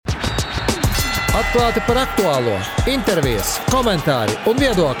Atklāti par aktuālo, intervijas, komentāri un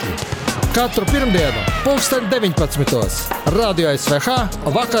viedokļi. Katru pirmdienu, 19:00. Radio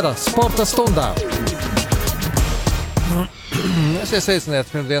SVH vakara sporta stundā. Esiet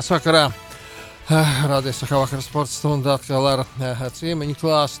sveicināti pirmdienas vakarā. Radio SVH vakara sporta stundā atkal ar ciemiņu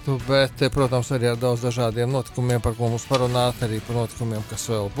klāstu, bet, protams, arī ar daudz dažādiem notikumiem, par ko mums parunāt, arī par notikumiem, kas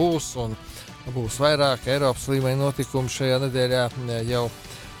vēl būs, un būs vairāk Eiropas līmeņa notikumi šajā nedēļā jau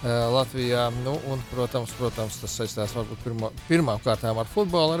Latvijā, un, protams, tas saistās varbūt pirmām kārtām ar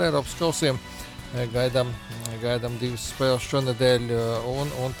futbolu, ar Eiropas kausiem. Gaidām divas spēles šonedēļ,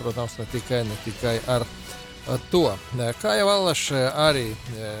 un, protams, ne tikai ar to. Kā jau Allaš, arī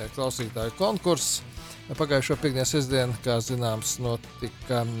klausītāju konkurss. Pagājušo piekdienu sestdienu, kā zināms,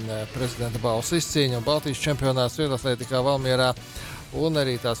 notika prezidenta balvas izcīņa un Baltijas čempionāts vieglatlētikā Valmierā. Un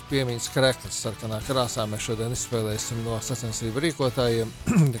arī tās piemiņas kreklas sarkanā krāsā mēs šodien izspēlēsim no sacensību rīkotājiem,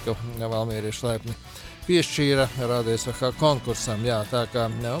 ka valmierieši laipni piešķīra Radio SVH konkursam. Jā, tā kā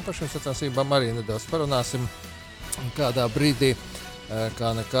par šīm sacensībām arī nedaudz parunāsim kādā brīdī,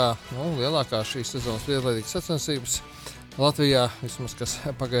 kā nekā lielākā šīs sezonas vieglatlētikas sacensības Latvijā, vismaz kas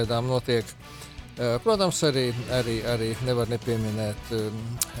pagaidām notiek. Protams, arī nevar nepieminēt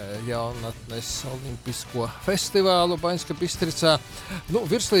jaunatnes olimpisko festivālu Baņska Bistricā.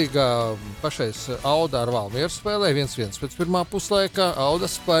 Virslīgā pašais Auda ar Valmieru spēlē 1-1 pēc pirmā puslaika. Auda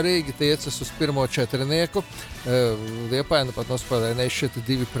spārīgi tiecas uz pirmo četrnieku. Liepaina pat nospēlēja nešķieti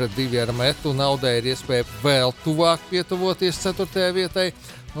 2-2 ar metu, un Audai ir iespēja vēl tuvāk pietuvoties 4. vietai.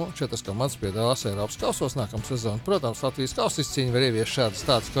 4 komandas piedalās Eiropas kausos nākamā sezona. Protams, Latvijas kausa izcīņa var ieviest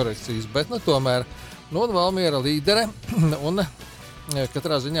tādas korekcijas, bet tomēr Valmiera līdere. Un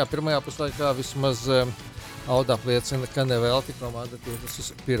katrā ziņā pirmajā puslaikā vismaz Auda apliecina, ka nevēlti komanda tiecas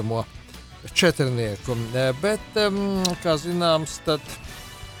uz pirmo četrnieku. Bet, kā zināms, tad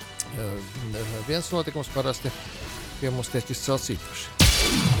viens notikums parasti pie mums tiek izcelts īpaši.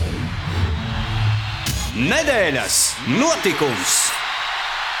 Nedēļas notikums!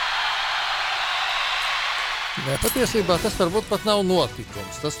 Patiesībā tas varbūt pat nav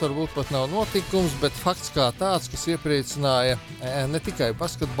notikums. Bet fakts kā tāds, kas iepriecināja ne tikai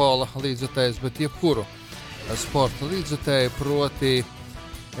basketbola līdzjutējus, bet jebkuru sporta līdzjutēju, proti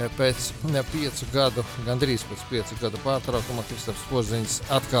pēc 5 gadu, gandrīz pēc 5 gadu pārtraukuma Kristaps Porziņš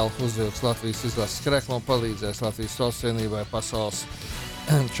atkal uzvilks Latvijas izlases kreklu un palīdzēs Latvijas valstsvienībai pasaules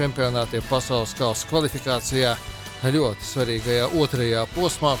čempionātiem, pasaules kausa kvalifikācijā. Ļoti svarīgajā otrajā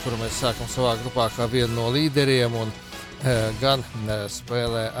posmā, kuru mēs sākam savā grupā kā vienu no līderiem, un gan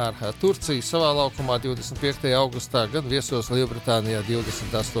spēlē ar Turciju savā laukumā 25. augustā, gan viesos Lielbritānijā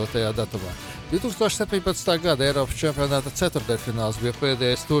 28. datumā. 2017. gada Eiropas čempionāta ceturtdaļfināls bija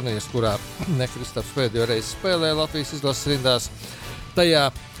pēdējais turnīrs, kurā Kristaps pēdējo reizi spēlēja Latvijas izlases rindās.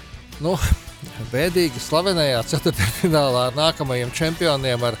 Tajā, bēdīgi slavenajā ceturtdaļfinālā ar nākamajiem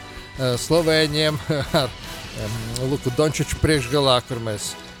čempioniem, ar slovēņiem, ar Luku Dončiču priekšgalā, kur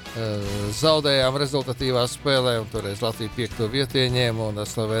mēs zaudējām rezultatīvā spēlē, un toreiz Latvija 5. vietu ieņēma, un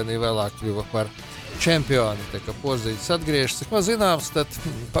Slovēnija vēlāk kļuva par čempioni. Tā kā Porziņš atgriežas, cik man zināms, tad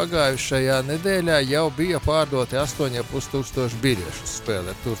pagājušajā nedēļā jau bija pārdoti 8,500 biļešu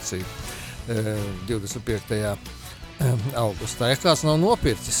spēlē Turciju 25. augustā. Ja kāds nav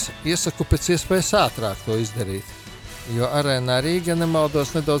nopircis, iesaku pēc iespējas ātrāk to izdarīt. Jo arēnā Rīga,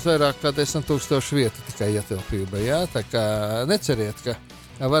 nemaldos, nedaudz vairāk kā 10,000 vietu tikai ietilpība. Jā? Tā kā neceriet, ka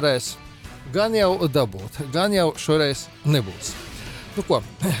varēs gan jau dabūt, gan jau šoreiz nebūs.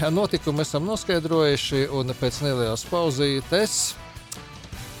 Notikumu esam noskaidrojuši, un pēc nelielas pauzītes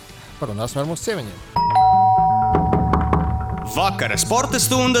parunāsim ar mūsu ciemiņiem. Vakara sporta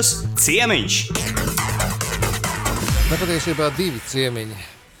stundas ciemiņš. Patiesībā divi ciemiņi.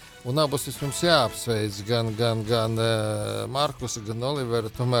 Un abus jums jāapsveic, gan Markusa, gan Oliveru.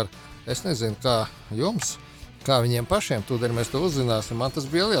 Tomēr es nezinu, kā jums, kā viņiem pašiem. Tūdien mēs to uzzināsim. Man tas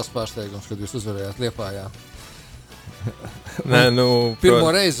bija liels pārsteigums, kad jūs uzvarējāt Liepājā. Pirmo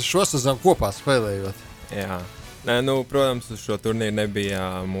reizi šo sezonu kopā spēlējot. Jā. Protams, uz šo turnīru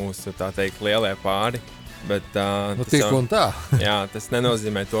nebija mūsu, tā teikt, lielie pāri. Bet, tas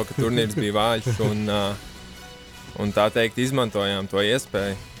nenozīmē to, ka turnīrs bija vājš un tā teikt, izmantojām to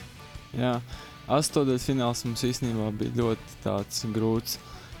iespēju. Jā, astotdaļfināls mums īstenībā bija ļoti tāds grūts.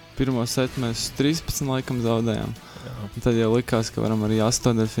 Pirmo setu mēs 13 laikam zaudējām. Tad jau likās, ka varam arī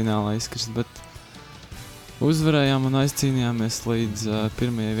astotdaļfinālā izkrist, bet uzvarējām un aizcīnījāmies līdz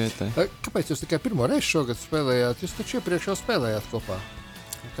pirmajai vietai. Kāpēc jūs tikai pirmo reizi šogad spēlējāt? Jūs taču iepriekš jau spēlējāt kopā.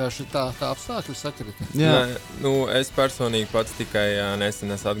 Tā apstākļi sakrita. Jā. Es personīgi pats tikai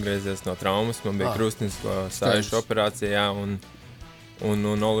nesen esmu atgriezies no traumas. Man bija krustnisko sājušu operācijā un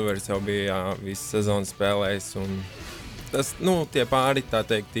Un Olivers jau bija visu sezonu spēlējis. Un tas, tie pāri, tā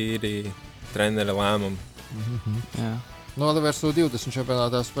teikt, tīri trenera lēmumi. Jā. Olivers 20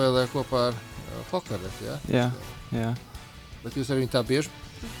 čempionātā spēlē kopā ar Fokaretu, jā? Jā. Bet jūs arī tā bieži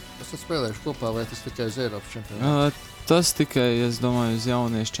esat spēlējuši kopā, vai tas tikai uz Eiropas čempionātu? Tas tikai, es domāju, uz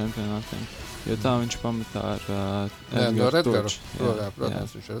jauniešu čempionātiem. Jo tā viņš pamatā ar Edgaru Toču.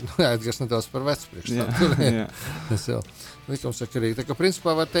 Protams, viņš ir Edgars nedaudz par vecu priekšstāvu. Tas jau likumsakarīgi. Tā kā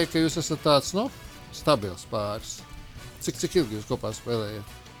principā var teikt, ka jūs esat tāds, stabils pāris. Cik ilgi jūs kopā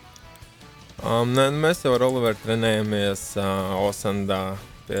spēlējat? Mēs jau ar Oliveru trenējamies Osandā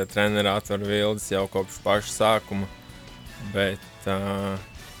pie trenera Atvaru Vildes jau kopš paša sākuma. Bet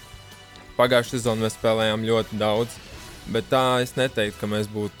pagājušajā sezonā mēs spēlējām ļoti daudz. Bet tā es neteiktu, ka mēs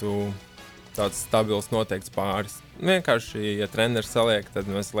būtu tāds stabils noteikts pāris. Vienkārši, ja treneris saliek, tad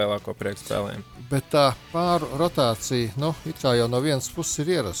mēs lielāko prieku spēlējam. Bet tā pāru rotācija, it kā jau no vienas puses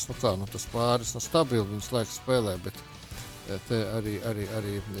ir ierasts. Tas pāris stabili viņas laiks spēlē, bet te arī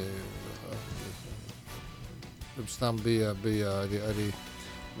pirms tam bija arī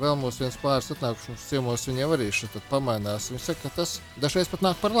vēl mūsu viens pāris atnākuši mums ciemos, viņiem arī šeit pamainās. Viņi saka, ka tas dažreiz pat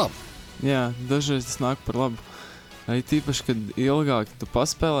nāk par labu. Jā, dažreiz tas nāk par labu. Arī tīpaši, kad ilgāk tu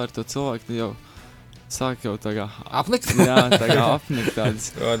paspēlē ar to cilvēku, tad jau sāk jau tā kā apnikt. Jā, tā kā apnikt tādas.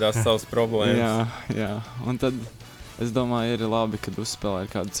 Rodās savas problēmas. Jā. Un tad es domāju, ir labi, kad uzspēlē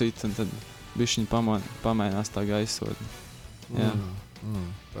ar kādu citu, un tad bišķiņ pamainās tā gaisotne. Jā.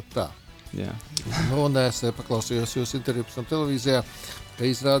 Pat tā. Jā. Un es paklausījos jūsu interviju pēc tam televīzijā, ka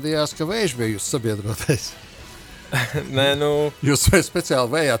izrādījās, ka Vējš bija jūsu sabiedrotais. Nē, Jūs vai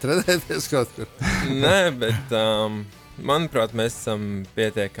speciāli vējā trenēties kaut kur? Nē, bet manuprāt, mēs esam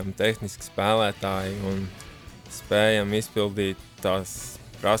pietiekami tehniski spēlētāji un spējam izpildīt tās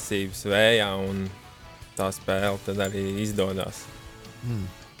prasības vējā, un tā spēle tad arī izdodas.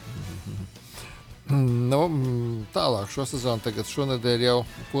 Tālāk šo sezonu, tagad šonedēļ jau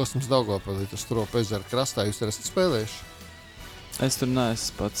posms Daugavpilī, tas Stropu ezera krastā. Jūs arī esat spēlējuši? Es tur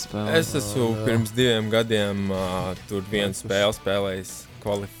neesmu pats spēlējis. Es esmu pirms 2 gadiem tur vienu spēli spēlējis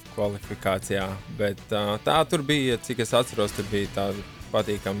kvalifikācijā, bet tā tur bija, cik es atceros, tur bija tāda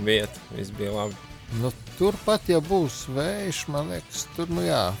patīkama vieta, viss bija labi. Turpat, ja būs Vējš, man liekas, tur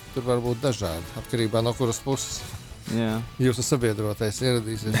var būt dažādi, atkarībā no kuras puses. Jā. Jūsu sabiedrotais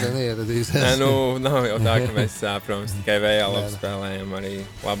ieradīsies vai neieradīsies? Nē, nav jau tā, ka mēs, protams, tikai vējā labi spēlējam, arī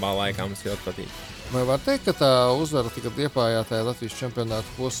labā laikā mums ļoti patīk. Vai var teikt, ka tā uzvara tikai Liepājā tajā Latvijas čempionāta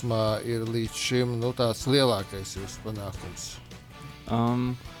posmā ir līdz šim tāds lielākais jūsu panākums?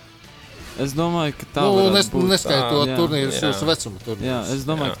 Es domāju, ka tā varētu būt. Neskaitot turnīrus jūsu vecuma turnīrus. Jā, es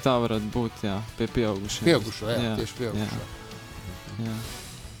domāju, ka tā varētu būt, pie pieaugušiem. Pieaugušo, tieši pieaugušo. Jā.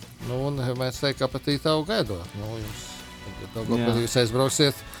 Un mēs teikt, ka patīk tavu gaidot. Jūs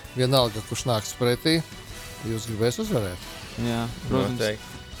aizbrauksiet, vienalga, kurš nāks pretī, jūs gribēs uzvarēt. Jā, protams.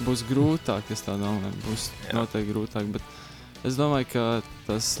 Būs grūtāk, es tā domāju, būs noteikti grūtāk, bet es domāju, ka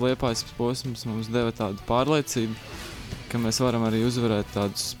tas Liepājas posms mums deva tādu pārliecību, ka mēs varam arī uzvarēt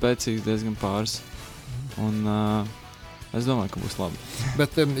tādus spēcīgus diezgan pāris, un es domāju, ka būs labi.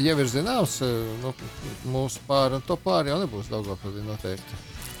 Bet jau ir zināms, mūsu pāri un to pāri jau nebūs Daugavpilī noteikti.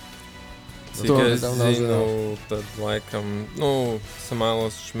 Cik es zinu, tad laikam,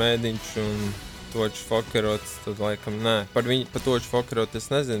 Samailos Šmēdiņš un Točs Fokerots, tad laikam nē. Par Toču Fokerotu es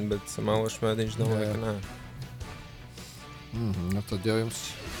nezinu, bet Samailos Šmēdiņš domāju, ka nē. Tad jau jums,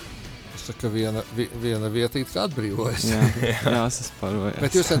 es saku, viena vietīte kā atbrīvojas. Jā, es pārvojos.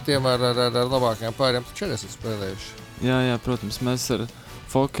 Bet jūs ar tiem ar labākajiem pāriem taču arī esat spēlējuši? Jā, protams, mēs ar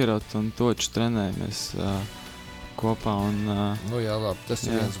Fokerotu un Toču trenējamies kopā. Jā, labi, tas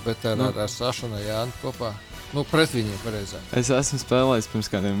ir viens, bet ar Sašu un Jāni kopā? Pret viņiem pareizāk. Es esmu spēlējis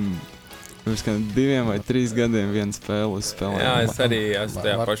pirms kādiem 2 vai 3 gadiem vienu spēli uzspēlēju. Jā, es arī esmu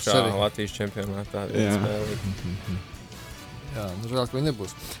tajā pašā Latvijas čempionātā spēlēju. Jā, žēl, ka viņi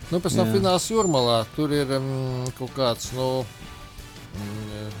nebūs. Pēc tam fināls Jūrmalā, tur ir kaut kāds,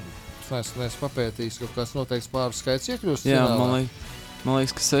 es papētījis, kaut kāds noteikts pāru skaits iekļūst finālā. Man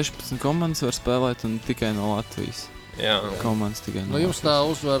liekas, ka 16 komandas var spēlēt un tikai no Latvijas. Jā. Komandas tikai no Latvijas. Jums tā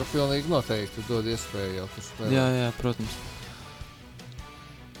uzvara pilnīgi noteikti dod iespēju jau tur spēlēt. Jā, protams.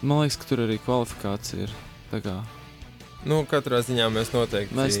 Man liekas, ka tur arī kvalifikācija ir. Katrā ziņā mēs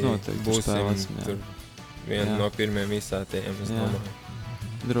noteikti būsim tur viena no pirmiem izsātējiem, es domāju.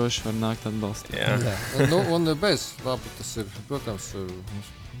 Droši var nākt atbalstīt. Jā. Un labi, tas ir, protams,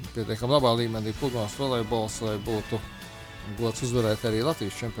 pietiekam labā līmenī pludmales volejbols, lai būtu gods uzvarēt arī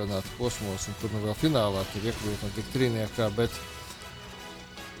Latvijas čempionāta posmos, un kur vēl finālā tur iekļūt un tik trīniekā, bet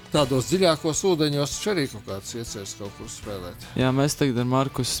tādos dziļākos ūdeņos arī kaut kāds iecerts kaut kur spēlēt. Jā, mēs tagad ar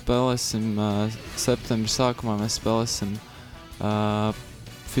Markusu spēlēsim septembra sākumā, mēs spēlēsim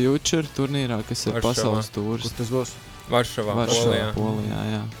Future turnīrā, kas ir pasaules tūris. Kur tas būs? Varšavā, Polijā,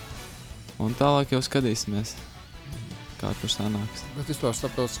 jā. Un tālāk jau skatīsimies, kā tur sanāks. Bet vispār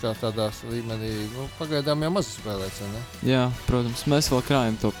starptautiskā tādā līmenī, pagaidām jau maz spēlēts, ne? Jā, protams, mēs vēl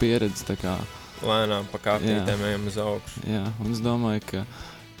krājam to pieredzi, tā kā... Lēnām pa kāpītēm ejam uz augšu. Jā, un es domāju, ka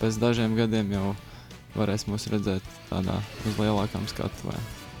pēc dažiem gadiem jau varēs mūs redzēt tādā uz lielākām skatuvēm.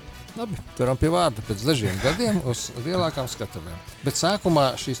 Labi, turam pie vārda pēc dažiem gadiem uz lielākām skatuvēm. Bet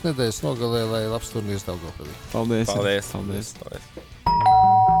sākumā šīs nedēļas nogalē, lai labs turnīrs Daugavpilī. Paldies.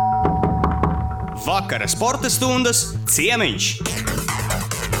 Vakara sporta stundas ciemiņš.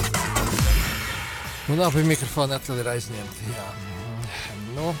 Un abi mikrofoni atkal ir aizņemti, jā.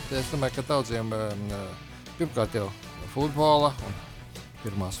 Es domāju, ka daudziem pirmkārt jau futbola un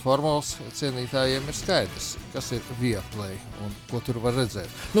pirmās formulas cienītājiem ir skaidrs, kas ir Viaplay un ko tur var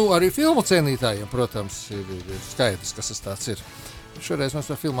redzēt. Arī filmu cienītājiem, protams, ir skaidrs, kas tas tāds ir. Šoreiz mēs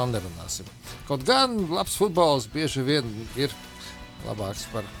par filmām nerunāsim. Kaut gan labs futbols bieži vien ir labāks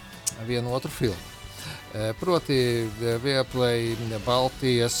par vienu otru filmu. Proti Viaplay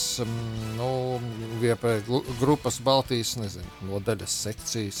Baltijas, Viaplay grupas Baltijas, nodaļas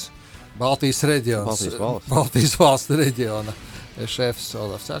sekcijas, Baltijas reģions, Baltijas valsts reģiona šefs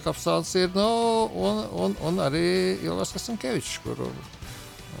Olafs Jākapsons ir, un arī Ilvars Kasankevičs, kuru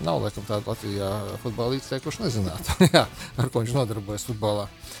nav laikam tādu Latvijā futbola līdzekļu, kurš nezinātu, jā, ar ko viņš nodarbojas futbolā.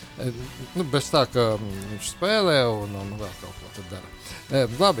 Bez tā, ka viņš spēlē un vēl kaut ko tur dara.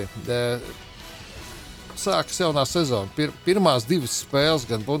 Labi, sākas jaunā sezona. Pirmās divas spēles,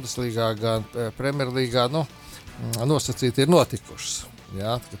 gan Bundeslīgā, gan Premjerlīgā, nosacīti ir notikušas.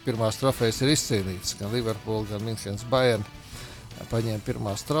 Jā, kad pirmās trofejas ir izcīnītas, gan Liverpool, gan Minhenes Bayern paņēma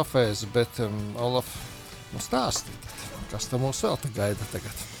pirmās trofejas, bet Olaf, stāstīt, kas tam mūs vēl te gaida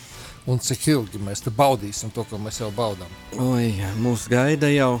tagad? Un cik ilgi mēs te baudīsim to, ko mēs jau baudām? Mūs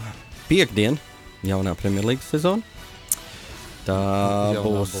gaida jau piekdien jaunā Premjerlīgas sezona. Tā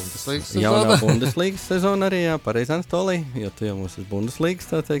būs jaunā Bundeslīgas sezona arī, jā, pareizi Anatolij, jo tu jau mums ir Bundeslīgas,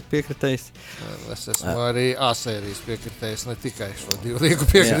 tā teikt, piekritējis. Es esmu arī A-sērijas piekritējis, ne tikai šo divu līgu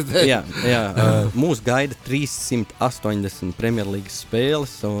piekritēju. Jā, mūs gaida 380 Premjerlīgas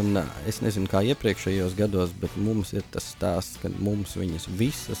spēles, un es nezinu, kā iepriekšējos gados, bet mums ir tas stāsts, ka mums viņas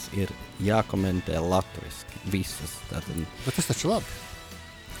visas ir jākomentē latviski, visas. Tātad... Bet tas taču labi.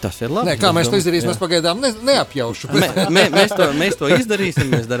 Tas ir labi. Kā mēs to izdarīsim, mēs pagaidām neapjaušu. Mēs to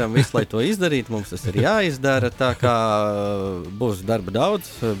izdarīsim, mēs darām visu, lai to izdarītu. Mums tas ir jāizdara, tā kā būs darba daudz,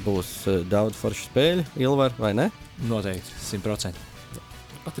 būs daudz foršu spēļu, Ilvar, vai ne? Noteikti, 100%.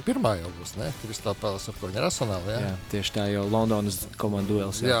 Pati pirmā jau būs, ne? Kristāla Palace ar ko viņa ir Arsenāli, jā? Jā, tieši tā jau Londonas komandu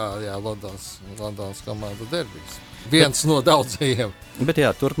duels. Jā, Londonas komandu derbijs. Viens no daudzajiem. Bet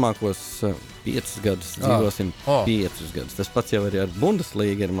jā, turpmākos 5 gadus dzīvosim 5 gadus. Tas pats jau arī ar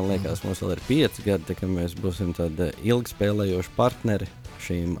Bundeslīgu ir, man liekas, mums vēl ir 5 gadi, tā kā mēs būsim tādi ilgspēlējoši partneri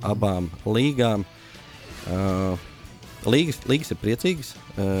šīm abām līgām. Līgas ir priecīgas,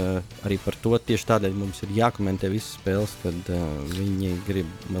 arī par to tieši tādēļ mums ir jākomentē visas spēles, kad viņi grib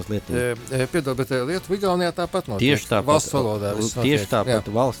mazliet... Piedod, bet Lietuva, Igaunijā tāpat notiek. Tieši tāpat, valsts valodā viss notiek. Tieši tāpat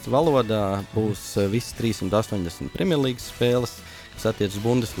valsts valodā būs visas 380 Premjerlīgas spēles, kas attiec uz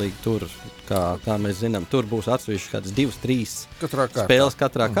Bundeslīgu. Tur, kā mēs zinām, tur būs atsevišķi kādas 2-3 spēles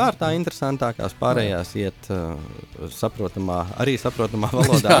katrā kārtā, interesantākās, pārējās iet saprotamā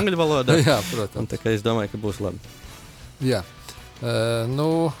valodā, angļu valodā. Jā, protams. Un tā kā es domāju, ka būs labi. Jā,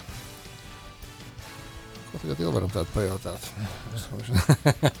 ko tagad Ilvaram tādu pajautāt?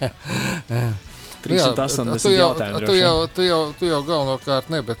 380 jautājumi droši. Tu jau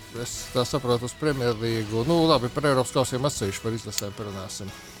galvenokārt ne, bet es tā saprotu uz Premjerlīgu. Labi, par Eiropas kausiem atsevišķi par izlasēm parunāsim.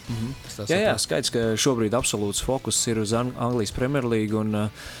 Jā, skaidrs, ka šobrīd absolūts fokus ir uz Anglijas Premjerlīgu un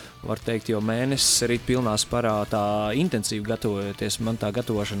var teikt, jau mēnesis rīt pilnā sparā tā intensīvi gatavojoties. Man tā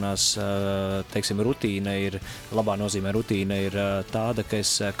gatavošanās, teiksim, rutīna ir, labā nozīmē rutīna ir tāda, ka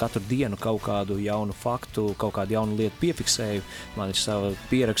es katru dienu kaut kādu jaunu faktu, kaut kādu jaunu lietu piefiksēju. Man ir sava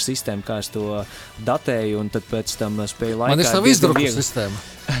pierakstu sistēma, kā es to datēju, un tad pēc tam spēju laikā... Man ir sava izdruku sistēma.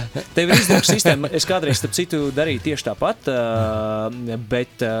 Tev ir izdruku sistēma. Es kādreiz, starp citu, darīju tieši tāpat,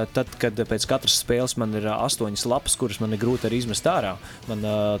 bet tad, kad pēc katras spēles man ir 8 lapas, kuras man ir grūti arī izmest ārā, man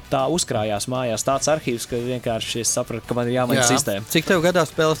tā uzkrājās mājās tāds arhīvs, ka vienkārši es sapratu, ka man ir jāmaina sistēma. Cik tev gadā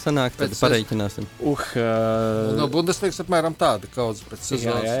spēles sanāk, tad pareiķināsim? No Bundeslīgas apmēram tāda kaudze pēc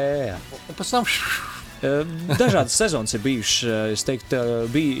sezonas. Jā. Un pēc tam Dažādas sezonas ir bijušas. Es teiktu,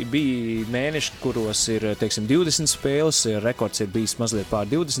 bija mēneši, kuros ir, teiksim, 20 spēles, rekords ir bijis mazliet pār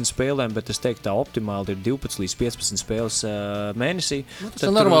 20 spēlēm, bet es teiktu, tā optimāli ir 12 līdz 15 spēles mēnesī. Tas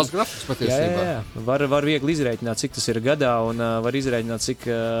ir normāls grafiks patiesībā. Jā. Var viegli izrēķināt, cik tas ir gadā, un var izrēķināt, cik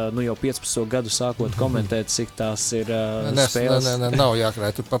jau 15 gadu sākot komentēt, cik tās ir spēles. Nav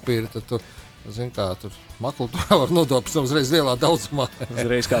jākrāj tur papīri, tad tu, zini kā, tur makultūrā var nodopst uzreiz lielā daudzumā.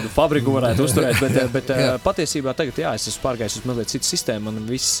 Uzreiz kādu fabriku varētu uzturēt, bet patiesībā tagad, es esmu pārgājis uz mazliet citu sistēmu, un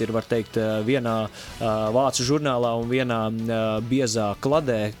viss ir, var teikt, vienā vācu žurnālā un vienā biezā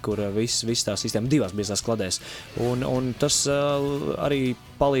kladē, kur viss tā sistēma, 2 biezās kladēs. Un tas arī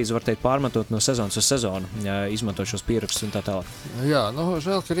palīdz, var teikt, pārmetot no sezonas uz sezonu, izmantot šos pierakstus un tā tālāk. Jā,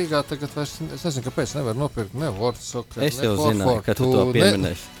 žēl, ka Rīgā tagad vairs, es nezinu, kāpēc nevar nopirkt ne World Soccer, es jau zināju, ka tu to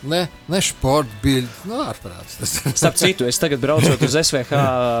pieminēsi. Ne sportbiļdi, ārprāts. Starp citu, es tagad braucot uz SVH,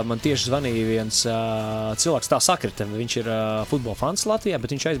 man tieši zvanīja viens cilvēks, tā sakrita, viņš ir futbola fans Latvijā,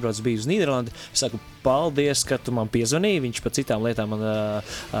 bet viņš aizbrauc bija uz Nīderlandi. Es saku, paldies, ka tu man piezvanīji, viņš par citām lietām man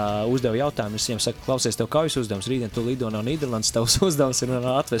uzdeva jautājumu. Es viņam saku, klausies, tev kaujas uzdevums, rītdien tu lido no Nīderlandes, tavs uzdevums ir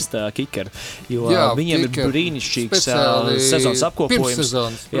atvest kikeru, jo viņiem ir brīnišķīgs sezonas apkopojums.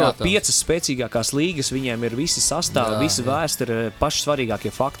 5 spēcīgākās līgas, viņiem ir visi sastāvi, visi vēsturi, paši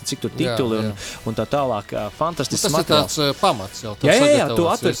svarīgākie fakti, cik tur tituli un tā tālāk. Fantastisks materiāls. Tas ir tāds pamats jau. Jā, tu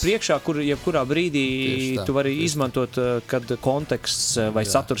atver priekšā, kur jebkurā brīdī tu vari izmantot, kad konteksts vai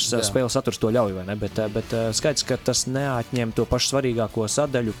spēles saturs to ļauj, vai ne? Bet skaidrs, ka tas neatņem to pašu svarīgāko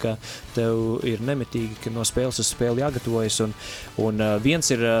sadaļu, ka tev ir nemitīgi, ka no spēles uz spēli jāgatavojas, un viens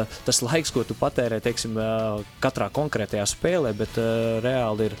ir tas laiks, ko tu patērē, teiksim, katrā konkrētajā spēlē, bet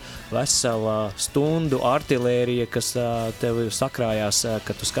reāli ir vesela stundu artilērija, kas tev sakrājās,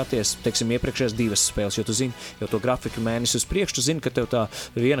 ka tu skaties, teiksim, iepriekšējās 2 spēles, jo tu zini, jau to grafiku mēnesi uz priekšu, tu zini, ka tev tā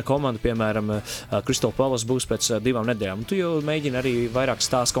viena komanda, piemēram, Crystal Palace būs pēc 2 nedēļām. Tu jau mēģini arī vairāk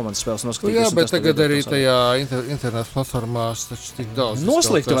tās komandas spēles noskatīties. Jā, bet tagad arī tajā internetu platformās taču tik daudz.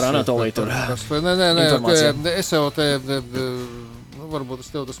 Noslēgt var Anatoliju tur. Nē, es jau te, varbūt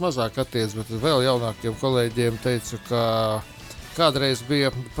es tev tas mazāk attiec, bet vēl jaunākiem kolēģiem teicu, ka kādreiz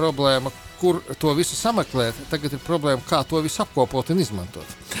bija problēma, kur to visu sameklēt, tagad ir problēma, kā to visu apkopot un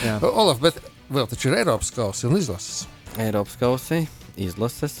izmantot. Jā. Olaf, bet vēl taču ir Eiropas kausi un izlases. Eiropas kausi,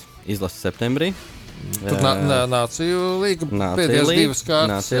 izlases septembrī. Tur Nāciju līga pēdējās 2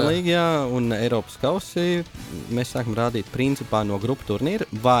 kārtas. Nāciju līga, jā, un Eiropas kausi mēs sākam rādīt principā no grupu turnīra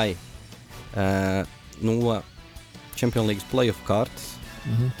vai no Champions League playoff kārtas.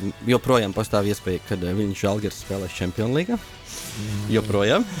 Joprojām pastāv iespēja, kad viņš Žalgiris spēlēs Champions League.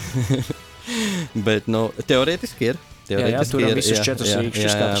 Joprojām. Bet, teorētiski ir. Jā, tur ir visas 4 līgas,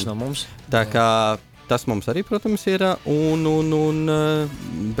 šis katrs no mums. Tā kā tas mums arī, protams, ir, un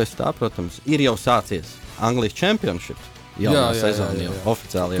bez tā, protams, ir jau sācies Anglijas Championship. Jaunā sezona jau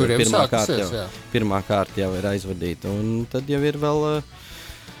oficiāli jau ir pirmā kārta jau ir aizvadīta, un tad jau ir vēl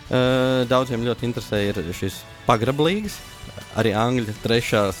daudziem ļoti interesē ir šis pagrablīgas, arī Angļu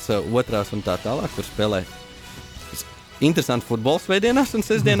 3., 2. un tā tālāk, kur spēlē interesanti futbols svētdienās un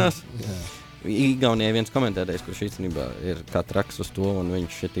sestdienās. Igaunijai viens komentētājs, kurš īstenībā ir kā traks uz to, un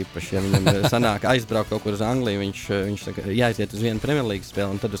viņš ir īpaši, ja viņam sanāk aizbraukt kaut kur uz Angliju, viņš saka, jāaiziet uz vienu Premjerlīgas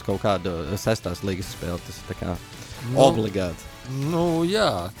spēli un tad uz kaut kādu 6. līgas spēli. Tas ir tā kā obligāti. Jā,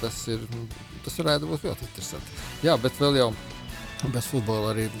 tas varētu būt ļoti interesanti. Jā, bet vēl jau bez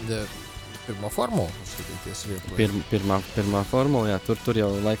futbola arī pirmā formula skatīties vieglāk. Pirmā formula, jā, tur jau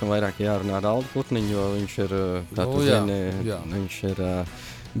laikam vairāk jārunā ar Aldu Putniņu, jo viņš ir, viņš ir...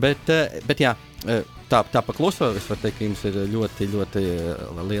 Bet jā, tā pa kluso es varu teikt, ka jums ir ļoti, ļoti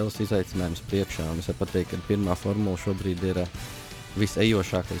liels izaicinājums priekšā. Un es varu pateikt, ka pirmā formula šobrīd ir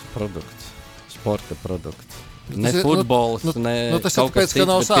visejošākais produkts, sporta produkts. Ne futbols, ne tas kaut kas cits,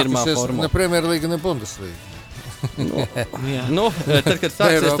 bet pirmā formula. Ne Premjerlīga, ne Bundesliga. Tad, kad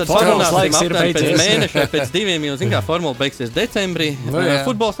sāksies, tad formulas laiks ir beidzies. Pēc mēneša, pēc 2, jo, zin kā, formula beigsies decembrī.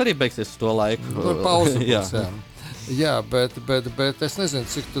 Futbols arī beigsies uz to laiku. Pauze būs, jā, bet es nezinu,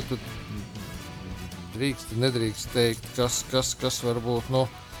 cik tu drīkst, nedrīkst teikt, kas var būt,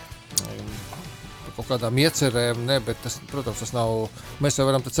 kaut kādām iecerēm, bet tas, protams, tas nav, mēs jau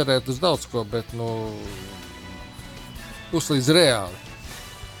varam cerēt uz daudz ko, bet, uzlīdz reāli.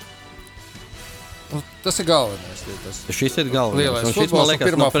 Tas ir galvenais. Šis ir galvenais. Un šis, man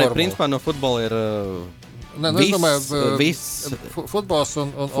liekas, principā no futbola ir... Futbols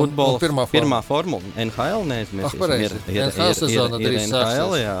un pirmā formula. NHL neaizmirsīsim. NHL sezona drīz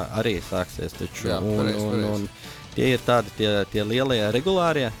sāksies. Jā, arī sāksies taču. Jā, un Tie ir tādi tie lielie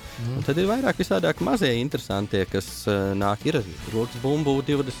regulārie, un tad ir vairāk visādāk mazie interesantie, kas nāk. Ir rokas bumbu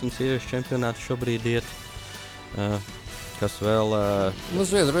 20 sieviešu čempionāti šobrīd iet. Kas vēl...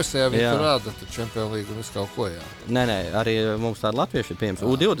 Zviedru versijā viņi tur rāda Champions League un visu kaut ko, jā. Nē, arī mums tāda latvieši ir pieejams.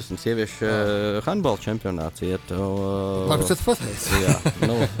 U20 sieviešu handbola čempionāts iet. Labi, tad pateici. Jā,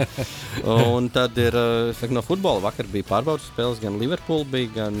 un tad ir, no futbola vakar bija pārbaudas spēles, gan Liverpool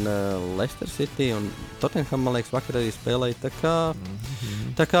bija, gan Leicester City, un Tottenham, man liekas, vakar arī spēlēja.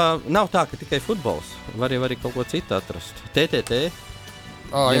 Tā kā nav tā, ka tikai futbols. Var jau arī kaut ko citu atrast. TTT.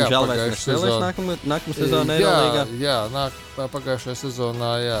 Diemžēl vairs nespēlēs nākamā sezonā Eirolīgā. Jā, pagājušajā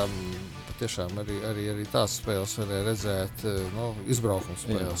sezonā, patiešām arī tās spēles varēja redzēt, izbraukums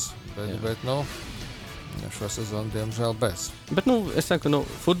spēles. Bet šo sezonu, diemžēl, bez. Bet, es saku,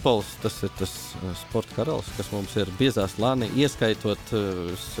 futbols, tas ir tas sporta karalis, kas mums ir biezā slānī, ieskaitot,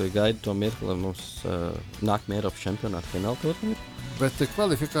 es gaidu to mirkli, lai mums nākamie Eiropas čempionāti fināla turnīri. Bet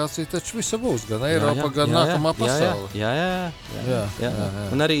kvalifikācija taču visa būs, gan Eiropa, gan nākamā pasaule. Jā.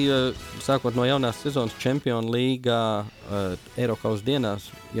 Un arī sākot no jaunās sezonas Čempionu līgā Eirokaus dienās,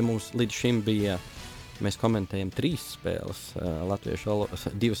 ja mums līdz šim bija, mēs komentējam 3 spēles, latviešu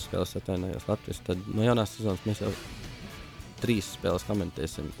 2 spēles atvainojos Latvijas, tad no jaunās sezonas mēs jau 3 spēles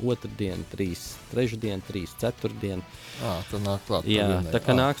komentēsim. Otrdien, 3, trešdien, 3, ceturtdien. Tad nāk klāt. Jā, tā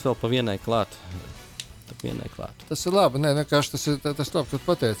kā nāks vēl pa vienai klāt. Tas ir labi, vienkārši tas labi, ka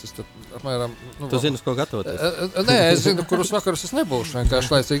pateicis. Apmēram, tu zini, uz ko gatavoties? Nē, es zinu, kurus vakarus es nebūšu,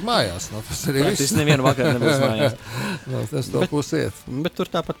 vienkārši laicīgi mājās. Tas arī viss. Tas nevienu vakaru nebūs mājās. Tas to pusiet. Bet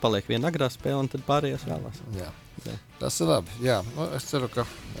tur tāpat paliek viena agrā spēle, un tad pārējās vēlās. Jā. Tas ir labi, jā. Es ceru, ka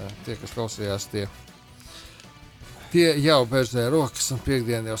tie, kas klausījās, tie jau bērzē rokas un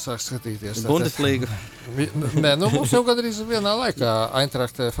piekdien jau sāk skatīties. Bundesliga. Nē, mums jau gandrīz vienā laikā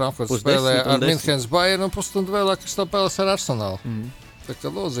Eintracht Frankfurt spēlē ar Münchenes Bayern un pusstundu vēlāk spēlēs ar Arsenalu. Tā kā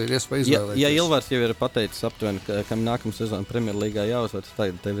lūdzu ir iespēja izvēlēties. Ja Ilvars jau ir pateicis aptuveni, kam nākamā sezona Premjerlīgā jāuzvar,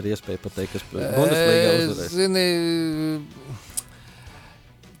 tad tev ir iespēja pateikt, kas Bundesligā uzvarēs. Zini,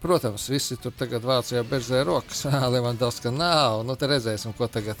 protams, visi tur tagad Vācijā bērzē rokas. Levandovska nav, te redzēsim,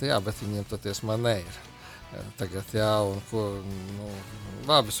 ko tagad, bet viņiem toties man neir. Tagad, un ko,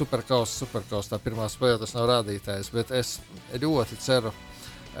 labi, superkaus, tā pirmā spēle, tas nav rādītājs, bet es ļoti ceru,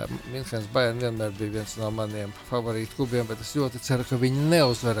 Münchenes Bayern vienmēr bija viens no maniem favorītu klubiem, bet es ļoti ceru, ka viņi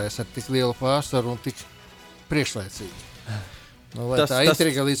neuzvarēs ar tik lielu pārsvaru un tik priekšlaicīgi. Lai tā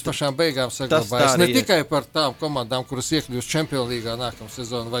intriga līdz pašām beigām saglabājas. Ne tikai par tām komandām, kuras iekļūs Champions Līgā nākamā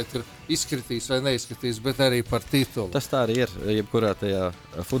sezona, vai tur izkritīs vai neizkritīs, bet arī par titulu. Tas tā arī ir, jebkurā tajā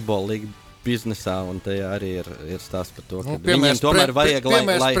futbola līga biznesā, un tajā arī ir stāsts par to, ka viņiem tomēr vajag,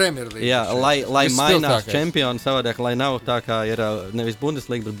 lai mainās čempioni savādāk, lai nav tā kā ir nevis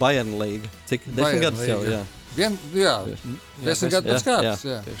Bundesliga, bet Bayern līga. Cik? 10 gadus jau, jā. 10 gadus pēc kārtas,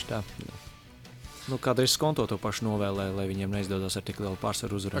 jā. Tieši tā. Kādreiz skonto to pašu novēlēja, lai viņiem neizdodas ar tik lielu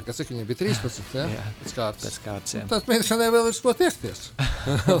pārsvaru uzvarēt. Cik viņiem bija 13, jā? Pēc kārtas, jā. Tad mēnešanai vēl ir ko tiekties,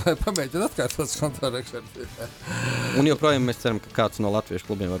 lai pamēģina atkārtot skonto rekordu. Un joprojām mēs ceram, ka kāds no latviešu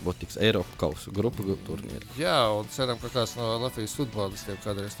klubiem varbūt tiks Eiropakausu grupu turnīru. Jā, un ceram, ka kāds no Latvijas futbolistiem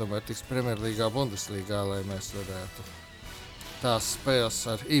kādreiz tomēr tiks Premjerlīgā, Bundeslīgā, lai mēs varētu tās spēles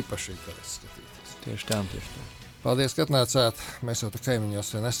ar īpaši interesi skatīties. Tieši tā. Paldies, ka atnācāt. Mēs jau tā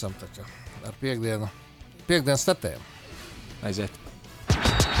kaimiņos vien esam, tā kā ar piekdienu startējam. Aiziet.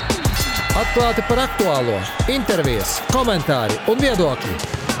 Atklāti par aktuālo, intervijas, komentāri un viedokļi.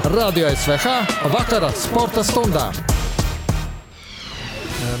 Radio SVH vakara sporta stundā.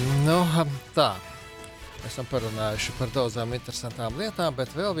 Tā. Esam parunājuši par daudzām interesantām lietām, bet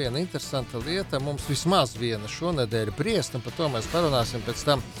vēl viena interesanta lieta mums vismaz viena šonedēļ briest, un par to mēs parunāsim pēc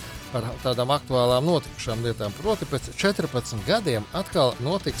tam par tādām aktuālām notikušām lietām. Proti pēc 14 gadiem atkal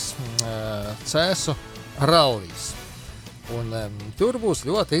notiks Cēsu rallijs. Un tur būs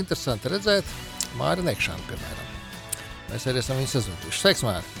ļoti interesanti redzēt Māri Nekšanu, piemēram. Mēs arī esam viņu sazvanījuši. Sveiks,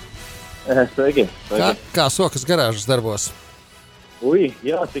 Māri! Sveiki! Kā sokas garāžas darbos?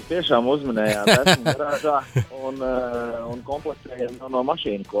 Jā, tik tiešām uzminējāt. Esmu garāžā un komplektējam no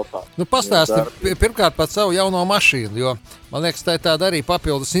mašīnu kopā. Pastāsti pirmkārt par savu jauno mašīnu, jo man liekas, tā ir tāda arī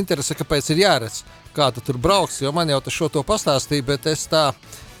papildus interese, kāpēc ir jāredz, kā tu tur brauks, jo man jau šo to pastāstīja, bet es tā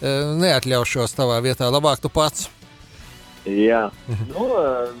neatļaušos tavā vietā, labāk tu pats. Jā,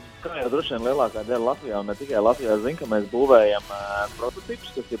 kā jau droši vien lielākā daļa Latvijā, un ne tikai Latvijā, zina, ka mēs būvējam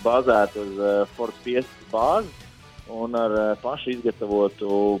prototipus, kas ir bāzēti uz Ford Fiesta bāzes. Un ar pašu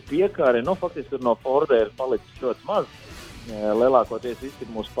izgatavotu piekāri, faktiski tur no Forda ir palicis ļoti maz. Lielākoties viss ir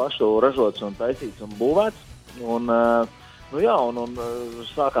mūsu pašu ražots un taisīts un būvēts. Un Nu jā, un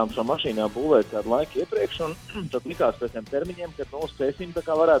sākām šo mašīnā būvēt kādu laiku iepriekš, un tad likās pēc tiem termiņiem, ka uz C100 tā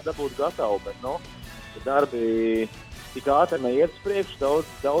kā varētu dabūt gatavu, bet darbi tik ātri neiet uz priekšu,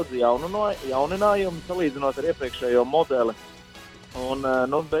 daudz jauninājumu salīdzinot ar iepriekšējo modeli. Un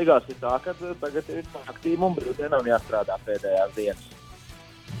beigās ir tā, ka tagad ir aktīvi un brīvdienām jāstrādā pēdējās dienas.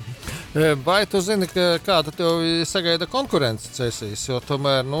 Vai tu zini, kāda tev sagaida konkurence cēsīs? Jo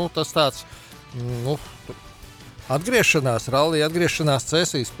tomēr tas tāds atgriešanās, rallija atgriešanās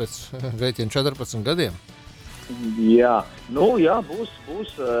cēsīs pēc reiķiem 14 gadiem. Jā,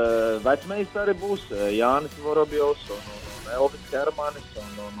 būs vecmeistari, būs Jānis Vorobjovs un Elvis Hermanis un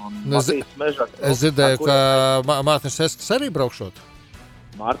Matīs Mežaks. Es dzirdēju, ka Mārtiņš Eskis arī braukšot.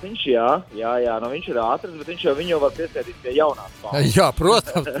 Mārtiņš, jā, viņš ir ātrs, bet viņu var pieskaitīt pie jaunās paudzes. Jā,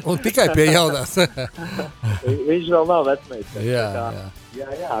 protams, un tikai pie jaunās. Viņš vēl nav vecmeistars.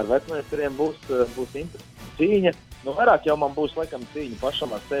 Jā, ar vecmeistariem būs interesanti cīņa. Vairāk jau man būs laikam cīņa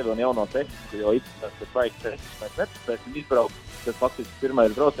pašam ar sevi un jauno tehniku, jo izskatās, ka vajag tehniku mēs nespēsim izbraukt, tad faktiski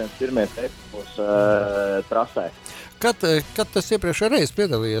pirmais brauciens, pirmie tehniku būs trasē. Kad tas iepriekšējā reiz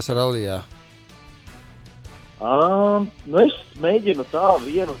piedalījies rallijā? Es mēģinu tā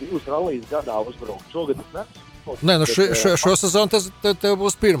 1-2 rallijas gadā uzbraukt. Šogad es neesmu. Nē, šo sezonu tev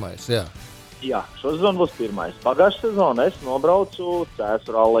būs pirmais, jā. Jā, šo sezonu būs pirmais. Pagājušā sezonu es nobraucu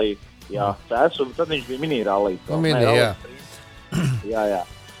Cēsu ralliju. Jā, Cēsu, tad viņš bija mini rallija. Jā.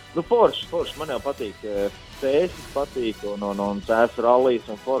 Forši, man jau patīk. Cēsis patīk un Cēsu rallijas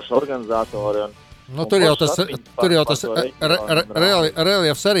un forši organizatori. Tur jau tas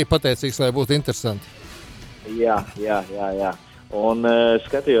reliefs arī pateicīgs, lai būtu interesanti. Jā. Un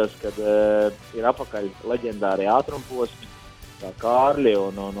skatījos, kad ir apakaļ leģendārie ātrumposmi, kā Kārļi,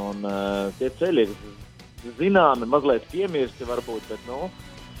 un tie ceļi ir zināmi, mazliet piemirsti varbūt,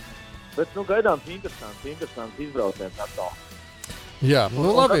 bet gaidāms interesants izbrauciens atkal. Jā,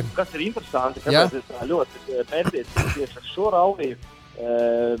 labi. Kas ir interesanti, kāpēc es tā ļoti mērķiecīgi tieši ar šo ralliju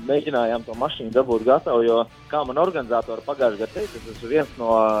mēģinājām to mašīnu dabūt gatavu, jo, kā man organizatori pagājušajā gadā teica, tas ir viens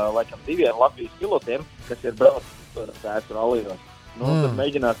no, laikam, 2 Latvijas pilotiem, kas ir braucis Cēsu rallijos. Tad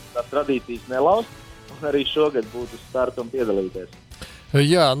mēģināt tās tradīcijas nelaust, un arī šogad būtu startu un piedalīties.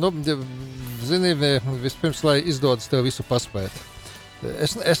 Jā, zini, vispirms, lai izdodas tev visu paspēt.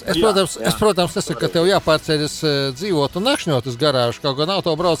 Es, protams, nesaku, ka tev jāpārceļas dzīvot un nakšņot uz garāžu, kaut gan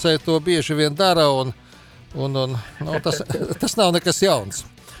autobraucēji to bieži vien dara, un tas nav nekas jauns.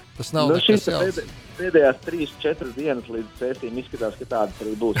 Tas nav nekas jauns. Pēdējās 3-4 dienas līdz sēstīm izskatās, ka tādas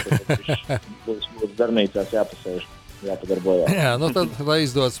arī būs. Būs darbnīcās jāpasēž, jāpadarbojās. Jā, tad, lai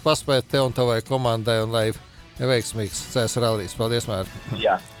izdodas paspēt tev un tavai komandai un lai veiksmīgs Cēsu rallijs. Paldies, Mārtiņ.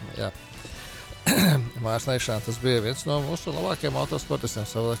 Jā. Mārs Neikšāns, tas bija viens no mūsu labākajiem autosportistiem.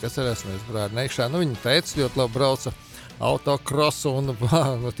 Savulaik atcerēsimies brāļu Neikšānu. Viņa teica, ļoti labi brauca autokrosu, un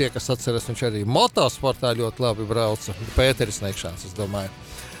tie, kas atceras, viņš arī motosportā ļoti labi brauca. Pēteris Neikšāns, es domāju.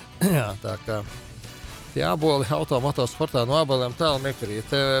 Jā, tā kā tie aboli automotosportā no aboliem tālu nekrīt.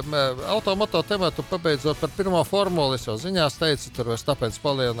 Automoto tematu pabeidzot par pirmo formuli, es jau ziņās teicu, tur vairs tāpēc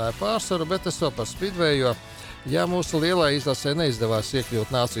palielināja pārsvaru, bet es vēl par Speedway, jo mūsu lielai izlasē neizdevās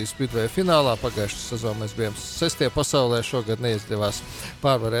iekļūt Nācijas Speedway finālā. Pagājušā sezonā mēs bijām 6. pasaulē, šogad neizdevās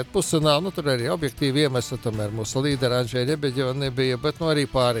pārvarēt pusfinālu. Tur arī objektīvi iemesli, tomēr mūsu līderi Andžēja Ļebeģeva nebija, bet arī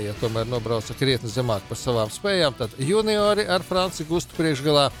pārējie tomēr nobrauca krietni zemāk par savām spējām. Tad juniori ar Franci Gustu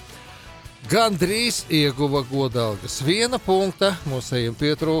priekšgalā gandrīz ieguva godalgas. 1 punkta mūsējiem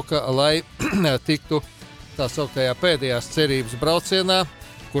pietrūka, lai tiktu tā sauktajā pēdējās cerības braucienā,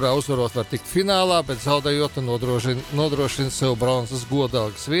 kurā uzvarot var tikt finālā, bet zaudējot nodrošina sev bronzas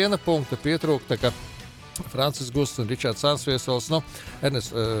godalgas. 1 punkta pietrūkta, ka Francis Gusts un Ričards Ansviesols,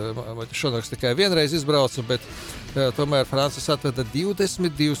 Ernests Šonaks tikai vienreiz izbrauca, bet tomēr Francis atveda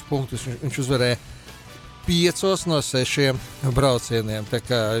 22 punktus. Viņš uzvarēja 5 no 6 braucieniem. Tā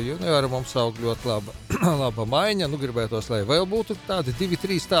kā juniori mums aug ļoti laba maiņa. Gribētos, lai vēl būtu tādi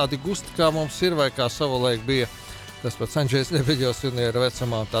 2-3 tādi gusti, kā mums ir, vai kā savulaik bija tas pats Andžejs Ļebeģevs juniora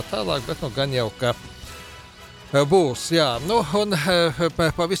vecumā un tā tālāk, bet gan jau, ka būs. Jā, un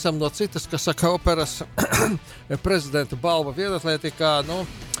pavisam no citas, kas saka operas prezidenta balva vieglatlētikā,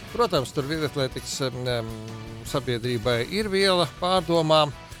 protams, tur vieglatlētikas sabiedrībai ir viela pārdomām.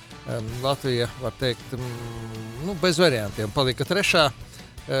 Latvija, var teikt, bez variantiem palika 3.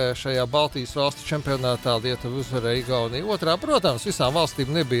 Šajā Baltijas valstu čempionātā. Lietuva uzvarēja Igauniju 2. Protams, visām valstīm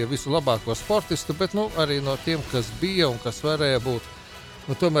nebija visu labāko sportistu, bet arī no tiem, kas bija un kas varēja būt,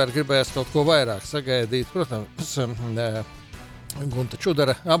 tomēr gribējās kaut ko vairāk sagaidīt. Protams, Gunta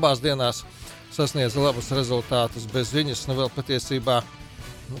Čudara abās dienās sasniedza labus rezultātus. Bez viņas vēl patiesībā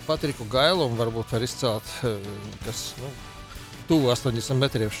Patriku Gailumu varbūt var izcelt, kas tuvu 80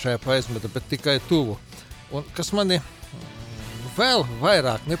 metriem šķēpa aizmeta, bet tikai tuvu. Un kas mani vēl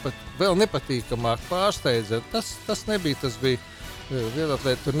vairāk, vēl nepatīkamāk pārsteidza, tas nebija, tas bija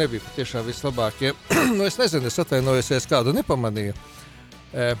vieglatlēti, tur nebija patiešām vislabākie. Nu, es nezinu, es atvainojos, ja es kādu nepamanīju.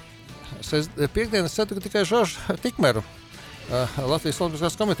 Piektdienas satiku tikai Žoržu Tikmeru, Latvijas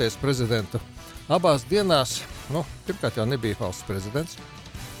Olimpiskās komitejas prezidentu. Abās dienās, pirmkārt jau nebija valsts prezidents,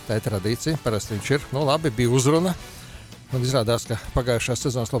 tā ir tradīcija, parasti viņš ir, labi, bija uzruna, un izrādās, ka pagājušās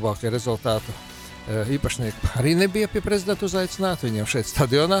sezonas labākie rezultātu īpašnieki arī nebija pie prezidenta uzaicināti, viņiem šeit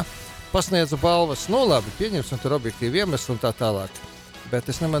stadionā pasniedza balvas, labi, pieņemsim tur objektīvi iemesli un tā tālāk, bet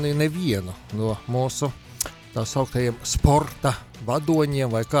es nemanīju nevienu no mūsu tā sauktajiem sporta vadoņiem,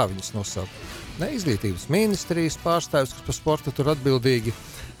 vai kā viņus nosaukt. Ne izglītības ministrijas pārstāvis, kas par sportu tur atbildīgi,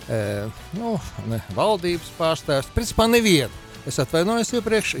 ne valdības pārstāvis, principā nevienu. Es atvainojos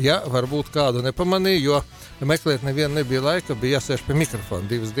iepriekš, ja varbūt kādu nepamanīju, jo meklēt nevienu nebija laika, bija jāsēž pie mikrofona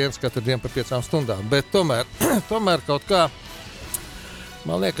 2 dienas, katru dienu par 5 stundām, bet tomēr kaut kā,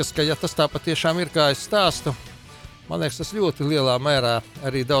 man liekas, ka ja tas tā patiešām ir, kā es stāstu, man liekas, tas ļoti lielā mērā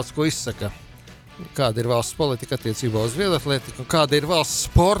arī daudz ko izsaka. Kāda ir valsts politika attiecībā uz vieglatlētiku, kāda ir valsts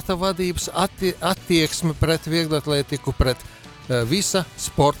sporta vadības attieksme pret vieglatlētiku, pret visa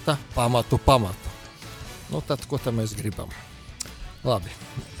sporta pamatu. Tad, ko tam mēs gribam? Labi,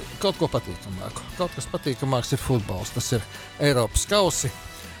 kaut ko patīkamāku. Kaut kas patīkamāks ir futbols, tas ir Eiropas kausi.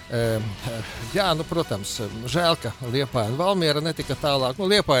 Protams, žēl, ka Liepāja un Valmiera netika tālāk.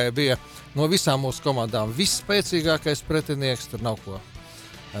 Liepāja bija no visām mūsu komandām visspēcīgākais pretinieks, tur nav ko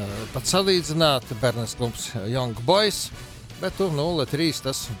pat salīdzināt, Bernes klubs Young Boys, bet 0-3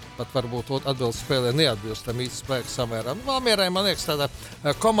 tas pat varbūt atbildes spēlē neatbilstam īsti spēku samērām. Valmierai, man liekas, tāda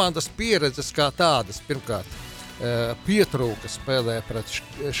komandas pieredzes kā tādas, pirmkārt, pietrūka spēlē pret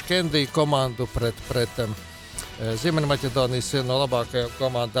Škendiju komandu, pret Ziemeļmaķedonijas vienu no labākajām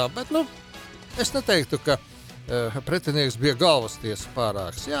komandām, bet, es neteiktu, ka pretinieks bija galvastiesa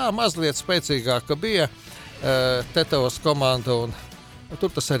pārāks. Jā, mazliet spēcīgāka bija Tetavas komanda un tur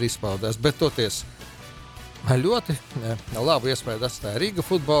tas arī izpaudās, bet toties ļoti labu iespēju atstāja Rīga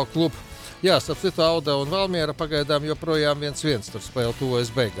futbola klubu. Jā, starp citu, Auda un Valmiera pagaidām joprojām 1-1 tur spēle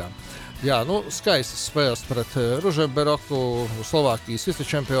tuvojas beigām. Jā, skaistas spēles pret Ružemberoku, Slovākijas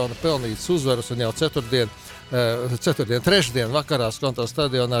vicečempionu, pelnītas uzvaras un jau trešdien vakarā Skonto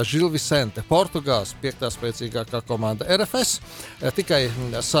stadionā Žil Vicente, Portugāls, 5. spēcīgākā komanda RFS, tikai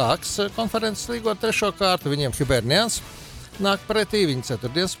sāks konferences līgu ar 3. kārtu, viņiem Hibernians nāk pretī, viņi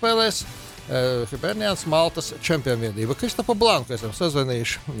ceturtdien spēlēs. Hibernians, Maltas čempionviedība. Kristapa Blanku esam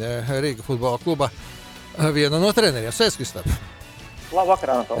sazvanījuši Rīga futbola kluba vienu no treneriem. Sveiks, Kristap!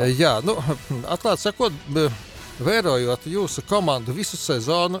 Labvakar, Anatoli! Jā, atklāt sakot, vērojot jūsu komandu visu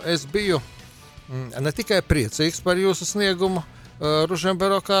sezonu, es biju ne tikai priecīgs par jūsu sniegumu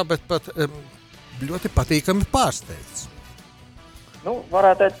Ružemberokā, bet pat ļoti patīkami pārsteigts.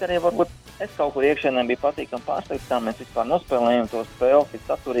 Varētu teikt, ka arī varbūt es kaut kur iekšienē biju patīkami pārsteigts, kā mēs vispār nospēlējām to spēli, cik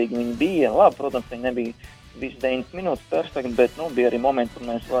saturīgi viņi bija. Labi, protams, viņi nebija visu 90 minūtes perfekti, bet bija arī momenti, kur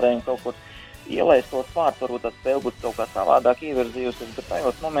mēs varējām kaut kur ielaist tos vārdus, varbūt tā spēle būtu kaut kā savādāk ievirzījusies, bet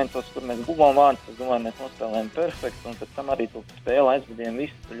tajos momentos, kur mēs guvām vārdus, es domāju, mēs nospēlējām perfekti, un pēc tam arī to spēli aizvedījām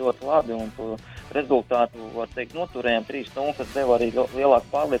visu ļoti labi, un to rezultātu, var teikt, noturējām 3-0, kas deva arī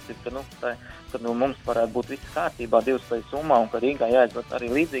lielāku pārliecību, ka mums varētu būt viss kārtībā, 2 spēļu summā, un ka Rīgā jāizved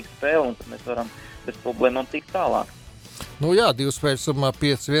arī līdzīga spēle, un tad mēs varam bez problēmām tikt tālāk. Jā, 2 spēļu summā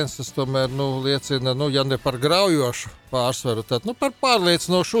 5-1, tas tomēr liecina, ja ne par graujošu pārsvaru, tad par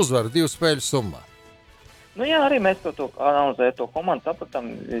pārliecinošu uzvaru 2 spēļu summā. Jā, arī mēs to analizējam, to komandu sapratām,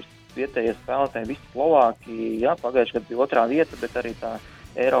 vietējie spēlētāji visi Slovāki, jā, pagājuši gadu bija 2. vieta, bet arī tā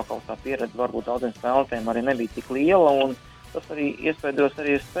Eirokausā pieredze varbūt daudziem spēlētājiem arī nebija tik liela, un tas arī iespējos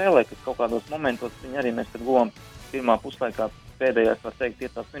arī spēlē, ka kaut kādos momentos viņi arī mēs tad guvām pirmā puslaikā pēdējās, var teikt,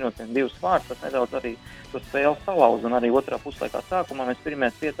 5 minūtēm 2 vārdus, tas nedaudz arī to spēli salauza, un arī 2. puslaikā sākumā mēs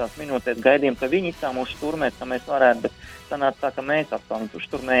pirmajās 5 minūtēs gaidījām, ka viņi tā mūs šturmēs, ka mēs varētu, bet sanāca tā, ka mēs atkal viņus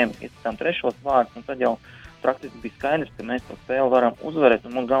šturmējam, iestām 3. vārdus, un tad jau praktiski bija skaidrs, ka mēs to spēli varam uzvarēt,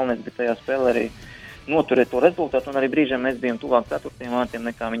 un mums galvenais bija tajā spēlē arī noturēt to rezultātu, un arī brīžiem mēs bijām tuvāk 4. vārtiem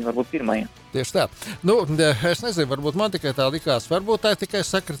nekā viņi varbūt 1. Tieši tā. Es nezinu, varbūt man tikai tā likās, varbūt tā ir tikai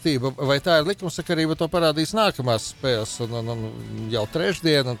sakritība, vai tā ir likumsakarība, to parādīs nākamās spēles, un jau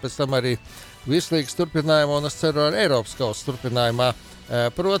trešdien, un pēc tam arī virslīgas turpinājumā, un es ceru ar Eiropas kausa turpinājumā,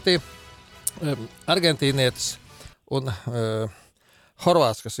 proti argentīnietis un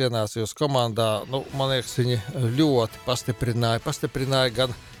Horvāts, kas ienāca jūs komandā, man liekas, viņi ļoti pastiprināja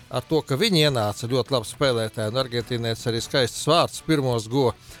gan ar to, ka viņi ienāca ļoti labi spēlētāji, un argentīnietis arī skaistas vārds pirmos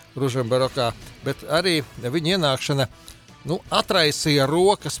guva Ružemberokā, bet arī viņa ienākšana atraisīja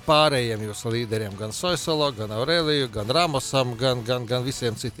rokas pārējiem jūsu līderiem, gan Soisolo, gan Aureliju, gan Ramosam, gan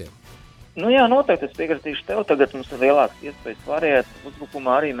visiem citiem? Jā, noteikti es piekritīšu tev. Tagad mums ir lielāks iespējas variēt.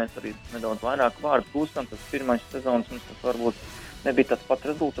 Uzbrukumā arī mēs arī nedaudz vairāk vārdu gūstam. Tas pirmais sezonas mums tas varbūt nebija tas pats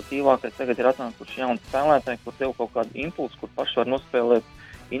rezultatīvākais. Tagad ir atnākuši jauni spēlētāji, kur tev kaut kādu impulsu, kur paši var nospēlēt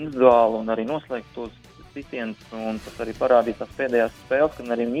individuāli un arī noslēgt tos sitienus. Un tas arī parādīja tās pēdējās spēles,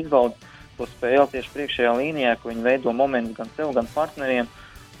 kad arī viņi izbauda to spēli tieši priekšējā līnijā, ka viņi veido momentus gan sev, gan partneriem.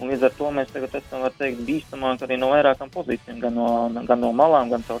 Un līdz ar to mēs tagad esam, var teikt, bīstamāk arī no vairākām pozīcijām, gan no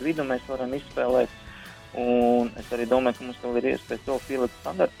malām, gan caur vidu mēs varam izspēlēt. Un es arī domāju, ka mums vēl ir iespējas vēl pielikt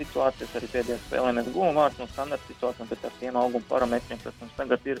standarta situācijas. Arī pēdējā spēlē mēs guvām vārds no standarta situācijām, bet ar tiem auguma parametriem, kas mums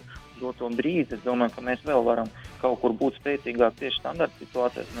tagad ir doto brīdi, es domāju, ka mēs vēl varam kaut kur būt spēcīgāk tieši standarta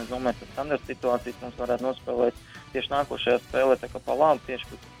situācijas. Un es domāju, ka standarta situācijas mums varētu nospēlēt tieši nākošajā spēlē, tā kā pa labu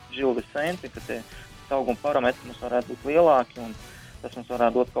tieši pēc Žilvis Senti, ka tie auguma parametri mums varētu būt lielāki un tas mums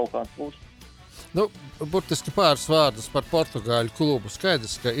varētu dot kaut kāds plūs. Burtiski pāris vārdus par Portugāļu klubu.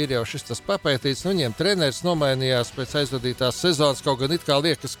 Skaidrs, ka ir jau šis tas papētīts. Viņiem treneris nomainījās pēc aizvadītās sezonas. Kaut gan it kā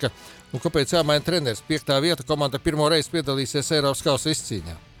liekas, ka kāpēc jāmaina treneris? 5. vieta komanda pirmo reizi piedalīsies Eiropas kausa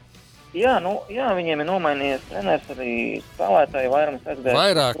izcīņā. Jā, viņiem ir nomainījies treneris, arī spēlētāji vairums aizgājis.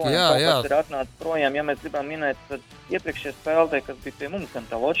 Vairāk, projām, jā. Ir atnācis projām, ja mēs gribam minēt, tad iepriekšējie spēlētāji, kas bija pie mums, gan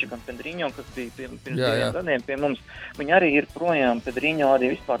Taloči, gan Pedriņo, kas bija pirms 2 gadiem pie mums, viņi arī ir projām. Pedriņo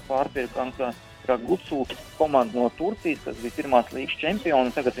arī vispār pārpirkām, kā Gucu komanda no Turcijas, kas bija pirmās līgas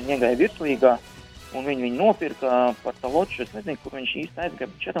čempioni, tagad viņi iegāja virslīgā, un viņi nopirka par Taloči, es nezinu, kur viņš īsti aizgāja,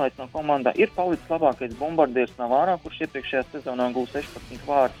 bet 14 no komandā ir palicis labākais bombardieris Navārā, kurš iepriekšējā sezonā guva 16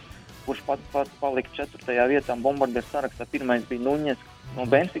 vārdus. Kurš pats palika 4. vietā bombardieru sarakstā. Pirmais bija Nuņes no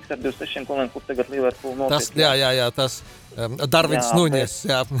Benfikas ar 26 kolēm, kur tagad Liverpool notiek. Tas Darvins Nuņes.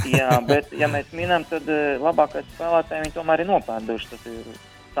 Jā, bet ja mēs minam, tad labākais spēlētāji viņi tomēr ir nopērduši. Tas ir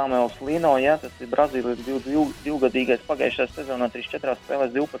Samuels Lino, tas ir Brazīlijas divgadīgais pagājušajā sezonā 3-4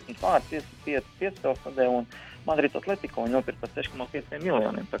 spēlēs 12 vārdus, 5 spēlē un Madrids Atletico viņi nopirka par 6,5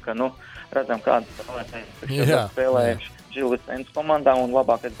 miljoniem. Tā kā, redzam, kādas spēlētāji spēlējuši Žilvis Sents komandā un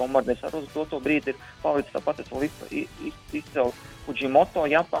labākais bombardieris ar uz doto brīdi ir palicis tāpat. Es vēl izcelu Fujimoto,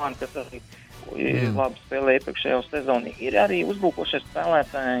 Japāna, kas arī labi spēlē iepriekšējo sezonu. Ir arī uzbrukošie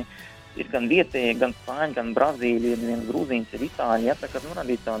spēlētāji, ir gan vietējie, gan spāņi, gan Brazīļi, viens grūzīns ir Itāļi. Tā kā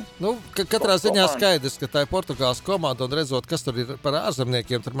radīt tādu. Katrā ziņā skaidrs, ka tā ir Portugāles komanda un redzot, kas tur ir par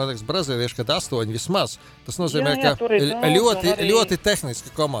ārzemniekiem, tur, man liekas, brazīlieši, kad 8 vismaz. Tas nozīmē, ka ļoti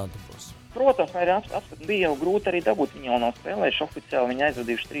tehniska komanda būs. Protams, bija jau grūti arī dabūt. Viņi jau nav spēlējuši oficiāli. Viņi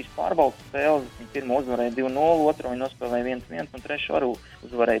aizvadījuši 3 pārbaudas spēles. Viņi pirmo uzvarēja 2-0, otru viņi nospēlēja 1-1 un trešo arī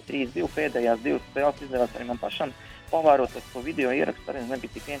uzvarēja 3-2. Pēdējās 2 spēles izdevās arī man pašam pavērot to video ierakstu. Arī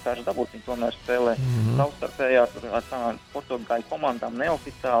nebija tik vienkārši dabūt. Viņi tomēr spēlē savstarpējā ar tādām Portugāļu komandām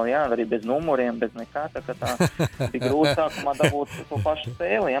neoficiāli, arī bez numuriem, bez nekā. Tā bija grūti sākumā dabūt to pašu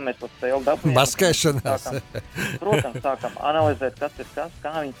spēli. Mēs to spēli dabūjām. Maskēšanās. Protams, sākam analizēt, kas ir kas,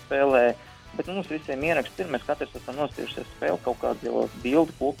 kā viņi spēlē. Bet mums visiem ieraksti ir, mēs katrs esam nostījušies spēli, kaut kādu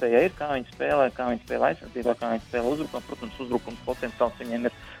bildi kopējā ir, kā viņi spēlē aizsardzībā, kā viņi spēlē uzbrukumā. Protams, uzbrukums potenciāls viņiem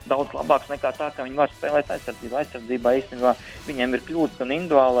ir daudz labāks nekā tā, kā viņi var spēlēt aizsardzībā. Aizsardzībā īstenībā viņiem ir kļūdas gan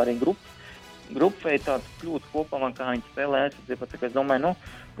individuāli, arī grupfeji tāds kļūdas kopumā, kā viņi spēlē aizsardzībā. Tā kā es domāju,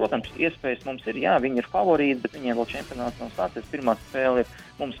 protams, iespējas mums ir, viņi ir favorīti, bet viņiem vēl čempionāts nav sācies. Pirmā spēle ir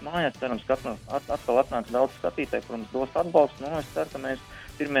mums mājās, cerams, ka atkal atnāks daudz skatītāju, kur mums dos atbalstu. Es ceru, ka mēs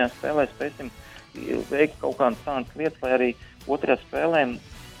pirmajā spēlē spēsim veikt kaut kādas tādas lietas, lai arī otrajā spēlē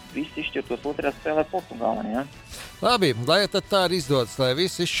viss izšķirtos otrajā spēlē Portugālē. Ja? Labi, lai tad tā arī izdodas, lai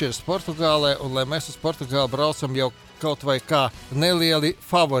viss izšķirs Portugālē un lai mēs uz Portugāli braucam jau kaut vai kā nelieli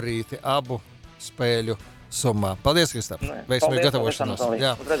favorīti abu spēļu summā. Paldies, Kristap! Veiksmīgi gatavošanos!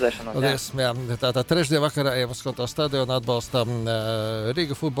 Paldies! Tātad trešdien vakarā ejam uz Skonto stadionu, atbalstam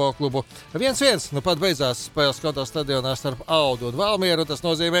Riga futbola klubu. 1-1, pat beidzās spēles Skonto stadionā starp Audu un Valmieru. Tas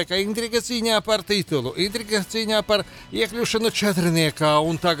nozīmē, ka intriga cīņā par titulu, intriga cīņā par iekļūšanu četrniekā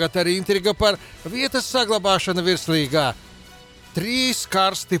un tagad arī intriga par vietas saglabāšanu virslīgā. 3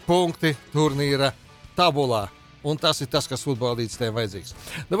 karsti punkti turnīra tabulā. Un tas ir tas, kas futbolītājiem vajadzīgs.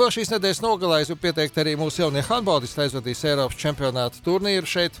 Vēl šīs nedēļas nogalē es pieteikt arī mūsu jaunie handbolisti aizvadīs Eiropas čempionāta turnīru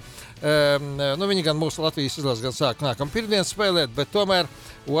šeit. Viņi gan mūsu Latvijas izlases gan sāk nākam pirmdien spēlēt, bet tomēr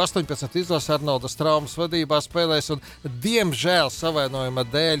U18 izlases Arnoldas traumas vadībā spēlēs un diemžēl savainojuma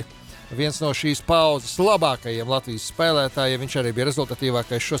dēļ viens no šīs paudzes labākajiem Latvijas spēlētājiem, viņš arī bija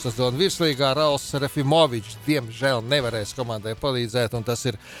rezultatīvākais šosezonu virslīgā, Rauls Refimovičs, diemžēl nevarēs komandai palīdzēt, un tas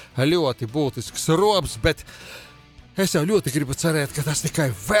ir ļoti būtisks robs, bet Es jau ļoti gribu cerēt, ka tas tikai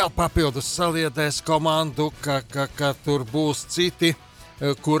vēl papildus saliedēs komandu, ka tur būs citi,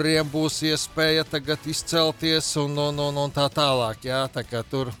 kuriem būs iespēja tagad izcelties un tā tālāk. Jā, tā kā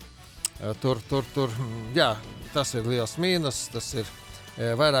tur, jā, tas ir liels mīnus, tas ir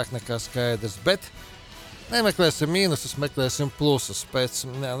vairāk nekā skaidrs, bet nemeklēsim mīnusus, meklēsim plusus. Pēc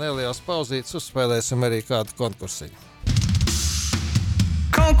nelielas pauzītes uzspēlēsim arī kādu konkursiņu.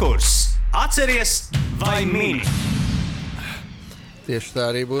 Konkurss! Atceries vai mini? Tieši tā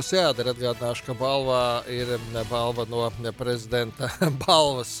arī būs jādara. Atgādināšu, ka balvā ir balva no prezidenta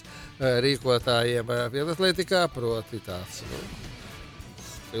balvas rīkotājiem vieglatlētikā, proti tāds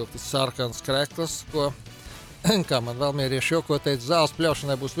spiltis sarkans krekls, ko, kā man valmierieši joko teica, zāles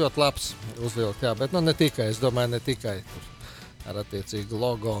pļaušanai būs ļoti labs uzvilkt, jā, bet ne tikai, es domāju, ne tikai ar attiecīgu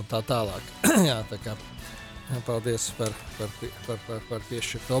logo un tā tālāk. Jā, tā kā paldies par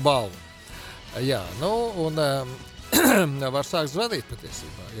piešķirto balvu. Jā, un var sākt zvanīt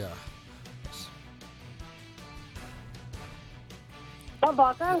patiesībā, jā.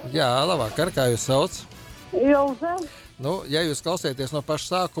 Labvakar. Jā, labvakar, kā jūs sauc? Ilze. Nu, ja jūs klausieties no paša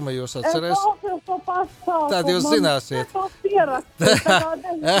sākuma, jūs atcerēs... Es klausies no paša sākuma. Tad jūs zināsiet.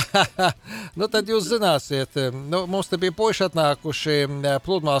 Nu, tad jūs zināsiet. Nu, mums te bija puiši atnākuši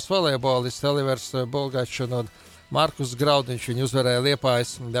pludmales volejbolisti Olivers Bulgačs un Markus Graudiņš. Viņi uzvarēja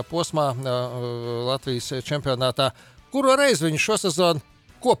Liepājas posmā Latvijas čempionātā. Kuro reizi viņi šo sezonu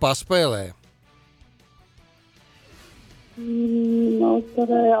kopā spēlēja?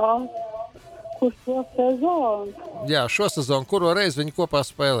 Kurš šo sezonu? Jā, šo sezonu, kuro reizi viņi kopā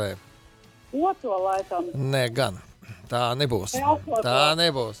spēlēja? Otro laikam. Nē, gan. Tā nebūs. Tā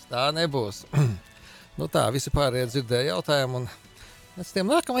nebūs. Nu tā, visi pārējie dzirdēja jautājumu, un pēc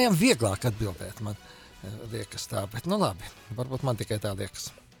tiem nākamajiem vieglāk atbildēt man liekas tā, bet nu labi, varbūt man tikai tā liekas.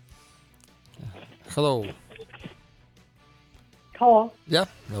 Hello. Halo. Jā,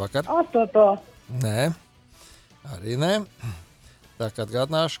 labvakar. Astoto. Nē, arī nē. Tā kā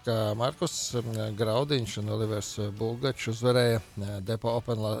atgādināšu, ka Markus Graudiņš un Olivers Bulgačs uzvarēja Depo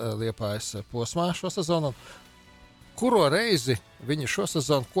Open Liepājas posmā šo sezonu. Kuro reizi viņi šo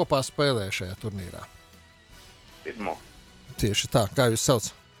sezonu kopā spēlēja šajā turnīrā? Pirmo. Tieši tā, kā jūs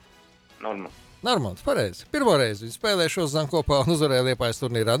sauc? Normāls, pareizi. Pirmo reizi viņi spēlēja šo sezonu kopā un uzvarēja Liepājas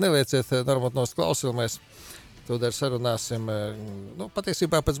turnīrā. Nelieciet Normāls nos klausilu, mēs tūdēļ sarunāsim. Nu,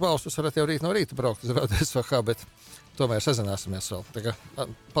 patiesībā pēc balvas jūs varat jau rīt no rīta braukt uz RDSVH, bet tomēr sazināsimies vēl. Tā kā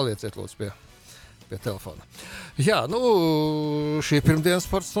palieciet lūdzu pie telefona. Jā, nu, šī pirmdienas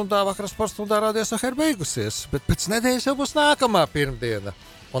sporta stundā, vakara sporta stundā RDSVH ir beigusies, bet pēc nedēļas jau būs nākamā pirmdiena.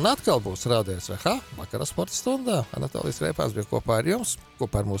 Un atkal būs RDSVH vakara sporta stundā. Anatolijas Rēpāns bija kopā ar jums,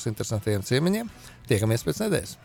 kopā ar mūsu interesantajiem ciemiņiem. Tiekamies pēc nedēļas.